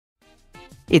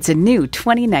It's a new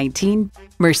 2019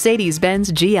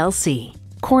 Mercedes-Benz GLC.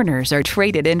 Corners are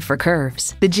traded in for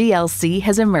curves. The GLC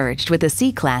has emerged with a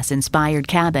C-Class inspired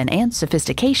cabin and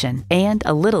sophistication and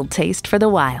a little taste for the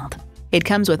wild. It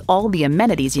comes with all the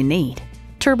amenities you need.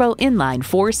 Turbo inline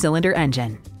 4-cylinder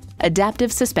engine,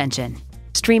 adaptive suspension,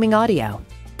 streaming audio,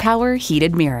 power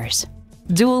heated mirrors,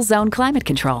 dual zone climate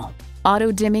control,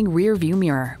 auto dimming rear view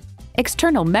mirror,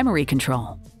 external memory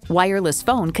control, wireless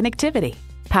phone connectivity,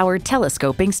 power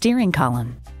telescoping steering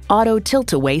column, auto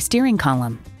tilt-away steering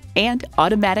column, and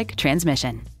automatic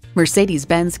transmission.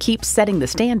 Mercedes-Benz keeps setting the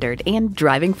standard and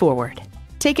driving forward.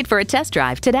 Take it for a test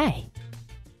drive today.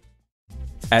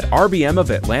 At RBM of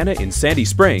Atlanta in Sandy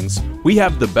Springs, we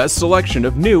have the best selection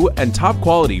of new and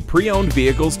top-quality pre-owned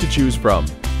vehicles to choose from.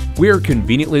 We are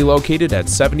conveniently located at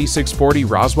 7640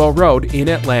 Roswell Road in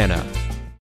Atlanta.